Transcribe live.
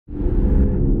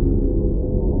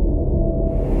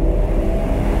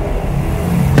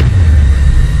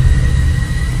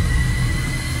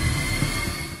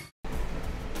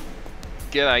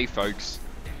G'day folks.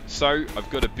 So I've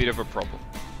got a bit of a problem.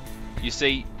 You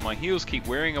see, my heels keep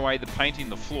wearing away the paint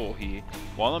in the floor here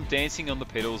while I'm dancing on the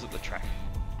pedals at the track.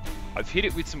 I've hit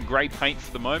it with some grey paint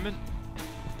for the moment,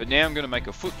 but now I'm going to make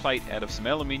a foot plate out of some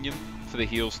aluminium for the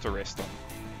heels to rest on.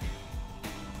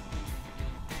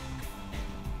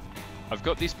 I've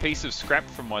got this piece of scrap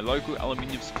from my local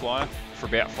aluminium supplier for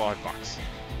about $5.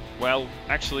 Well,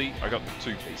 actually I got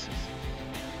 2 pieces.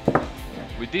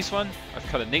 With this one, I've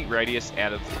cut a neat radius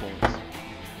out of the corners.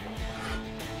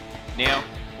 Now,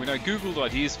 when I googled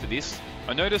ideas for this,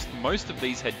 I noticed most of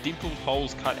these had dimpled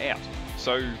holes cut out.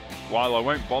 So, while I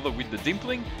won't bother with the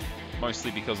dimpling, mostly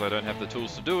because I don't have the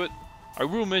tools to do it, I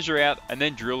will measure out and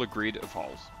then drill a grid of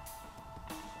holes.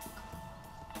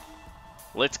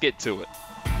 Let's get to it.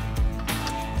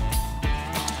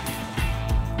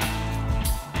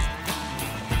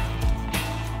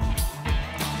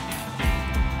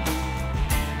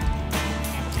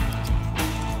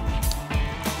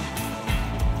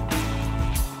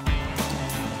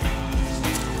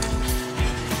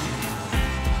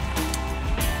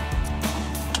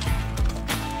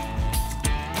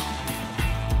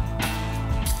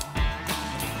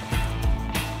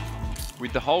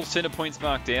 With the whole center points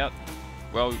marked out,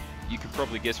 well, you can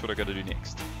probably guess what I got to do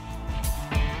next.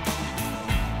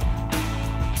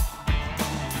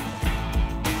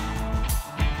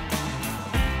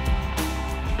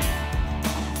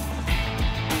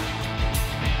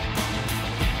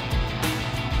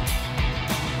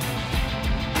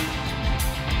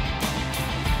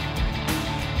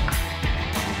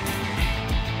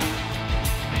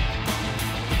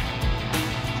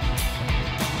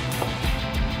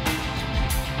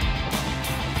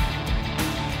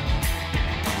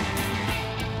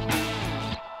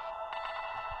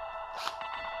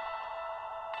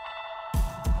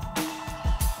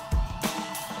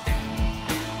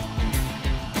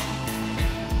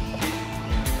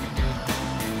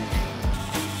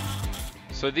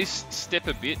 So this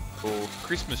stepper bit, or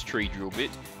Christmas tree drill bit,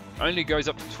 only goes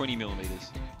up to 20mm.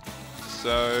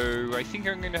 So I think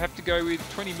I'm going to have to go with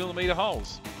 20mm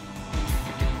holes.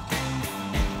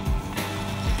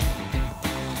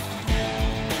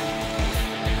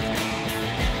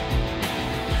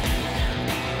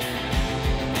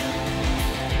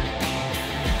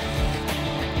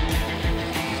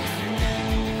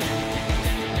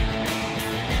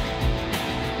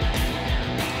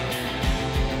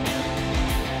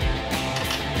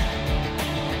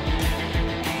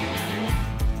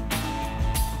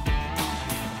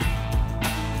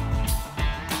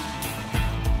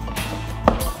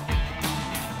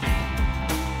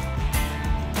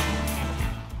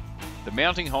 The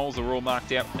mounting holes are all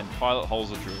marked out and pilot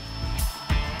holes are drilled.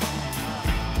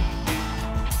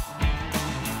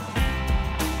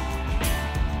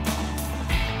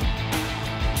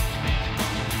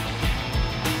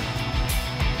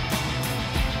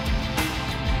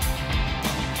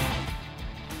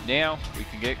 Now we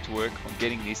can get to work on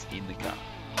getting this in the car.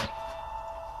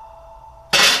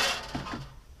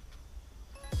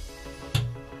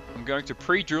 I'm going to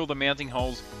pre-drill the mounting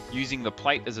holes using the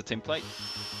plate as a template.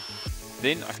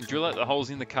 Then I can drill out the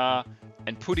holes in the car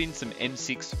and put in some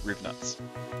M6 riv nuts.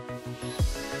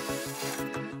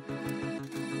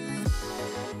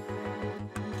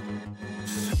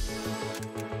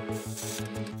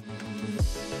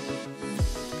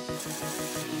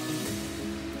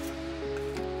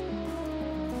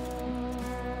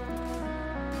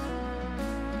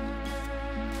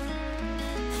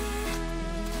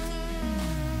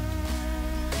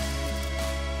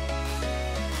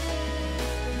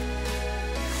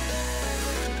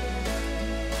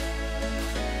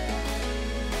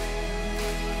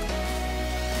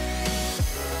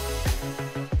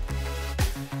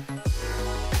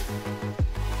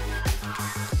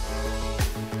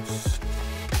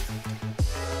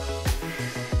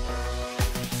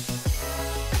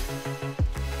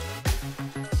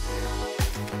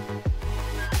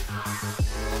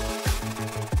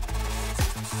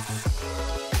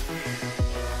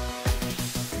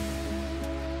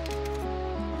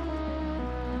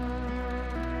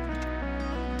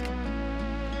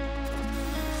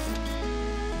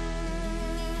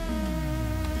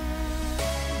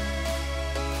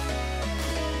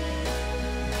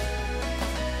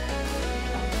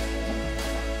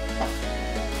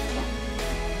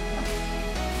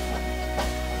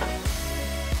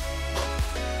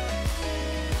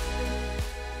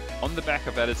 On the back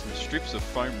I've added some strips of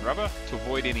foam rubber to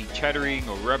avoid any chattering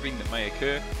or rubbing that may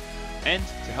occur, and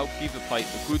to help give the plate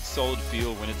a good solid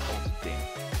feel when it's bolted down.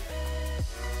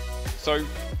 So,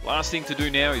 last thing to do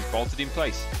now is bolt it in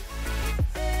place.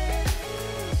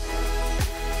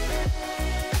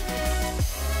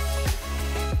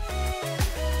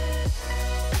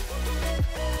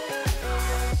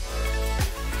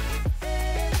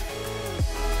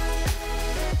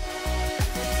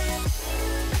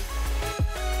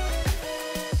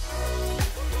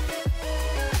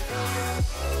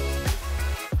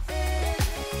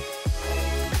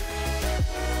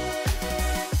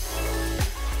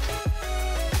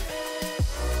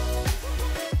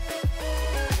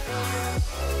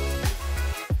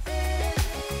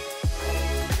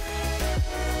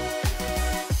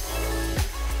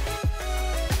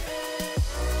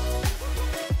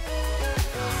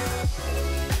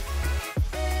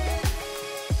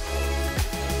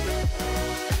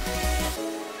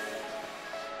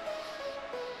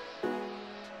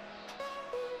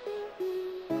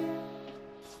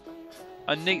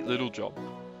 A neat little job.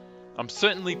 I'm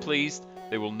certainly pleased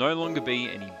there will no longer be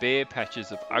any bare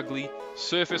patches of ugly,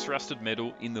 surface rusted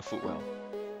metal in the footwell.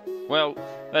 Well,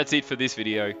 that's it for this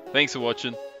video. Thanks for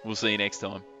watching. We'll see you next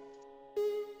time.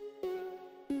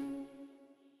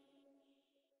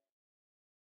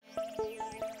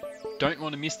 Don't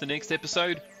want to miss the next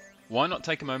episode? Why not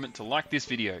take a moment to like this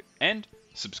video and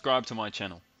subscribe to my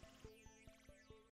channel.